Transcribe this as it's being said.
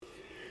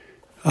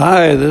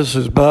Hi, this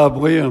is Bob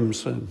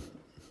Williamson.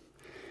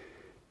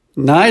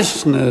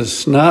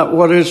 Niceness, not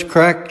what it's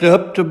cracked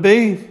up to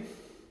be.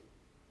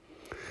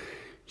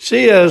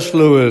 C.S.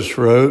 Lewis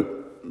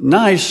wrote,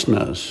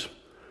 niceness,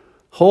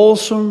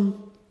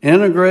 wholesome,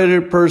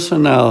 integrated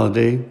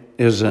personality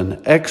is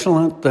an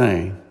excellent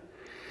thing.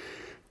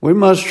 We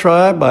must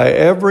try by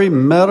every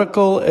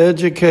medical,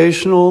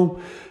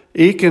 educational,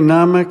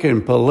 economic,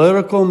 and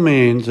political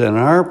means in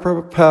our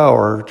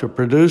power to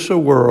produce a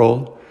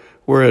world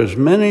where as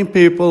many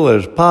people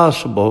as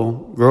possible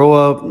grow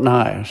up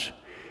nice,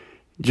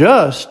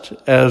 just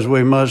as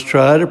we must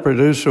try to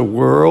produce a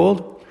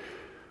world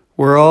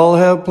where all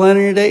have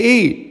plenty to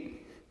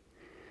eat.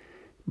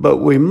 But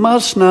we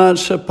must not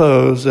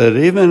suppose that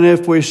even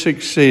if we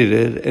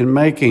succeeded in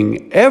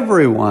making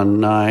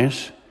everyone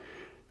nice,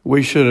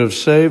 we should have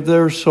saved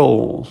their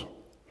souls.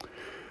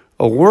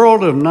 A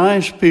world of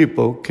nice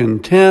people,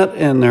 content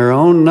in their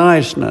own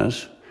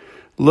niceness,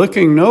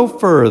 looking no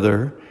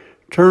further,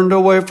 turned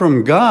away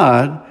from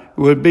God,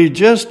 would be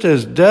just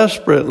as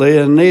desperately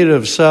in need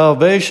of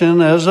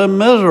salvation as a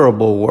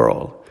miserable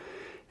world,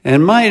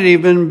 and might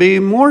even be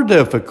more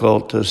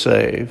difficult to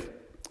save.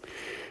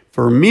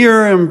 For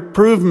mere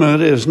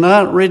improvement is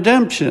not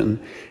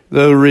redemption,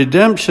 though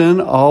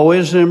redemption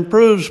always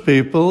improves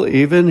people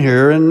even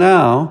here and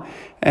now,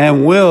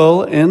 and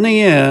will, in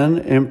the end,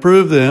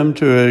 improve them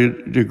to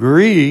a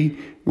degree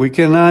we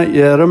cannot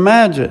yet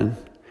imagine.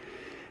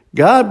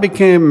 God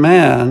became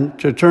man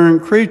to turn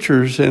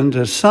creatures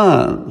into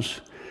sons,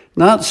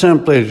 not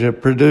simply to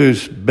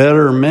produce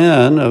better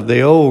men of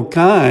the old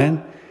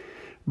kind,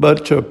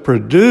 but to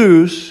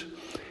produce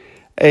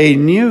a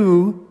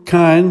new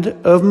kind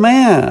of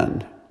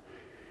man.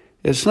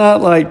 It's not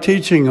like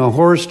teaching a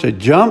horse to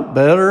jump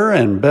better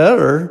and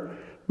better,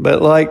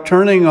 but like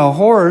turning a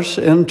horse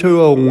into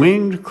a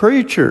winged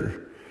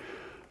creature.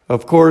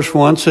 Of course,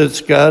 once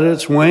it's got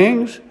its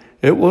wings,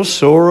 it will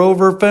soar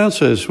over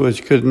fences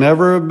which could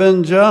never have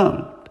been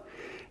jumped,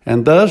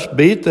 and thus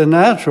beat the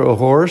natural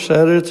horse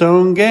at its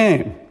own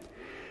game.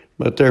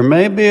 But there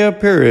may be a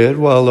period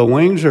while the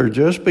wings are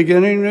just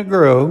beginning to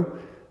grow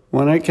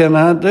when it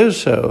cannot do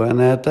so,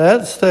 and at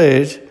that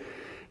stage,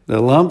 the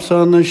lumps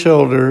on the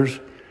shoulders,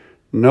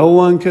 no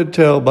one could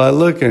tell by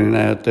looking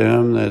at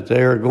them that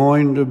they are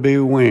going to be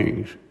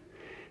wings.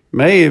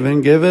 May even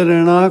give it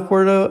an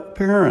awkward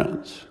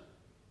appearance.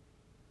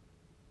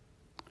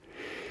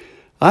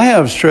 I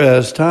have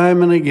stressed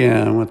time and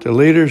again with the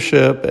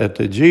leadership at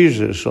the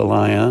Jesus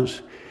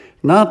Alliance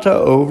not to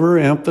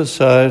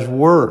overemphasize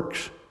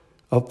works,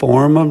 a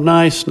form of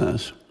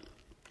niceness,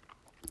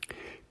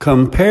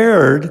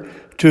 compared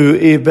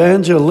to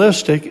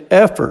evangelistic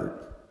effort.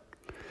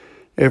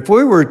 If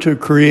we were to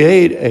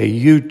create a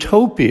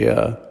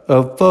utopia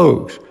of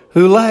folks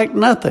who lack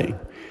nothing,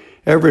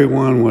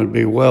 everyone would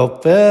be well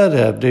fed,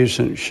 have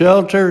decent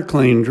shelter,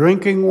 clean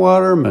drinking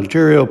water,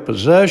 material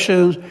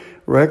possessions,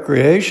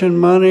 recreation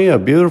money, a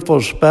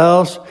beautiful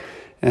spouse,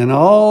 and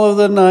all of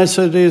the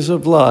niceties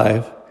of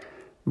life,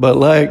 but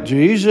like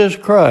Jesus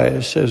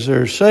Christ as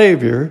their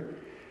Savior,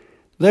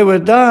 they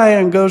would die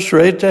and go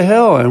straight to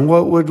hell, and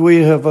what would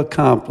we have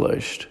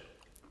accomplished?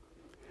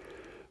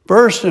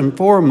 First and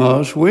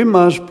foremost, we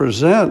must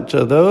present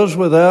to those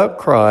without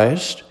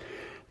Christ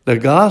the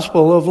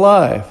gospel of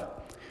life.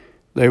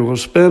 They will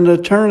spend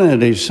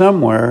eternity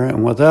somewhere,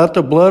 and without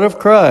the blood of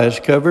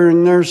Christ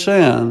covering their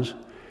sins,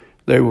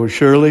 they will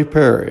surely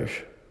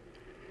perish.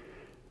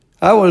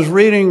 I was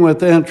reading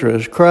with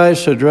interest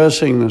Christ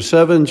addressing the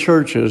 7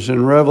 churches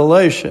in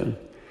Revelation,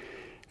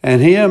 and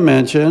he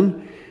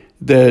mentioned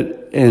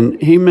that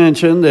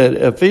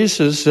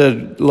Ephesus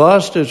had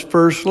lost its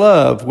first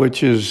love,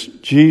 which is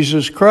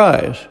Jesus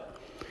Christ.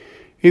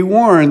 He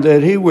warned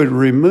that he would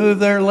remove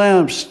their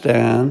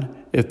lampstand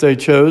if they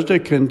chose to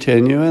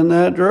continue in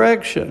that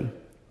direction.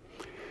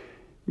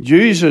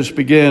 Jesus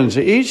begins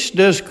each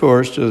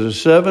discourse to the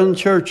 7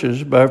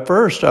 churches by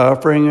first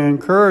offering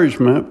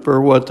encouragement for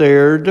what they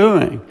are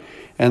doing.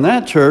 And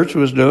that church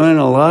was doing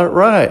a lot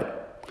right.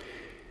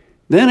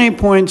 Then he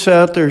points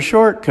out their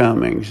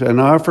shortcomings and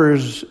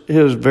offers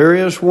his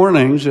various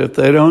warnings if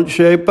they don't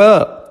shape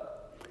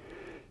up.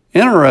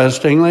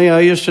 Interestingly,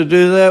 I used to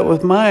do that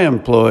with my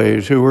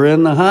employees who were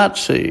in the hot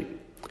seat.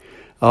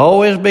 I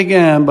always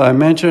began by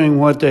mentioning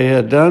what they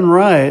had done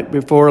right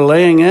before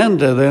laying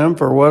into them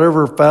for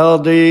whatever foul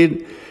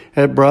deed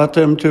had brought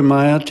them to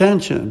my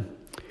attention.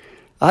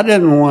 I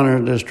didn't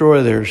want to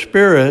destroy their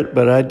spirit,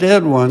 but I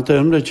did want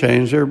them to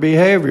change their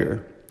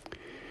behavior.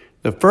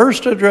 The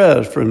first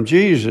address from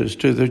Jesus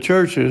to the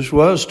churches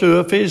was to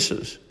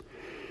Ephesus.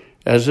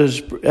 At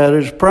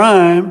its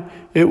prime,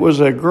 it was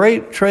a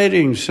great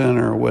trading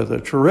center with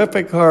a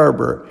terrific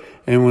harbor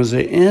and was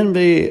the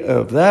envy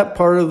of that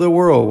part of the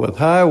world with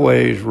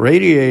highways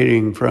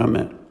radiating from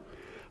it.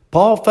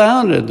 Paul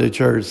founded the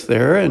church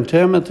there, and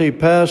Timothy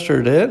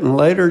pastored it, and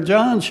later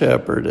John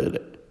shepherded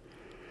it.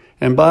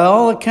 And by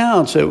all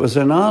accounts, it was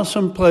an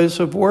awesome place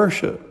of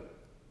worship.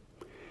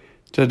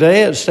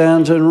 Today it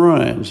stands in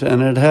ruins,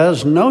 and it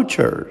has no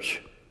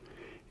church.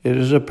 It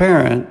is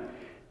apparent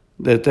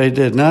that they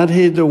did not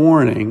heed the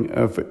warning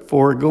of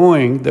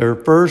foregoing their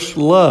first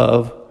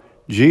love,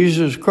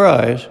 Jesus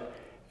Christ,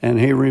 and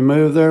he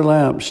removed their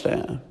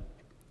lampstand.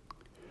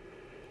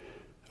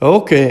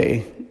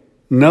 Okay,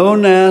 no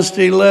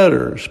nasty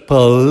letters,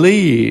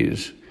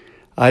 please.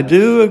 I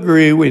do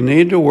agree we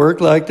need to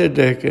work like the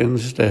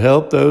Dickens to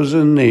help those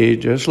in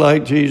need, just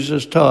like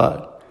Jesus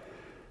taught.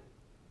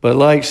 But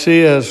like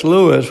C.S.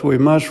 Lewis, we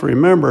must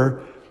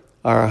remember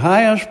our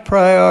highest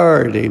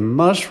priority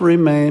must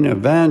remain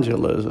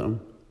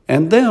evangelism,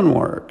 and then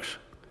works.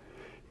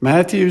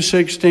 Matthew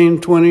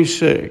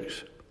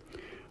 16:26.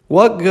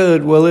 What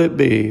good will it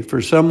be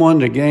for someone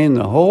to gain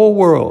the whole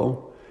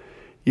world,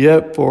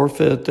 yet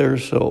forfeit their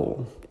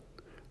soul?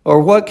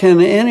 Or what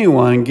can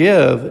anyone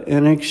give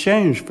in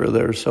exchange for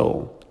their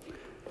soul?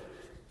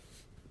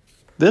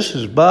 This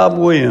is Bob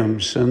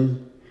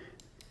Williamson.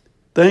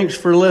 Thanks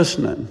for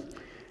listening.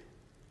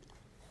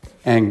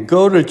 And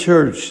go to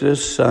church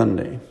this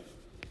Sunday.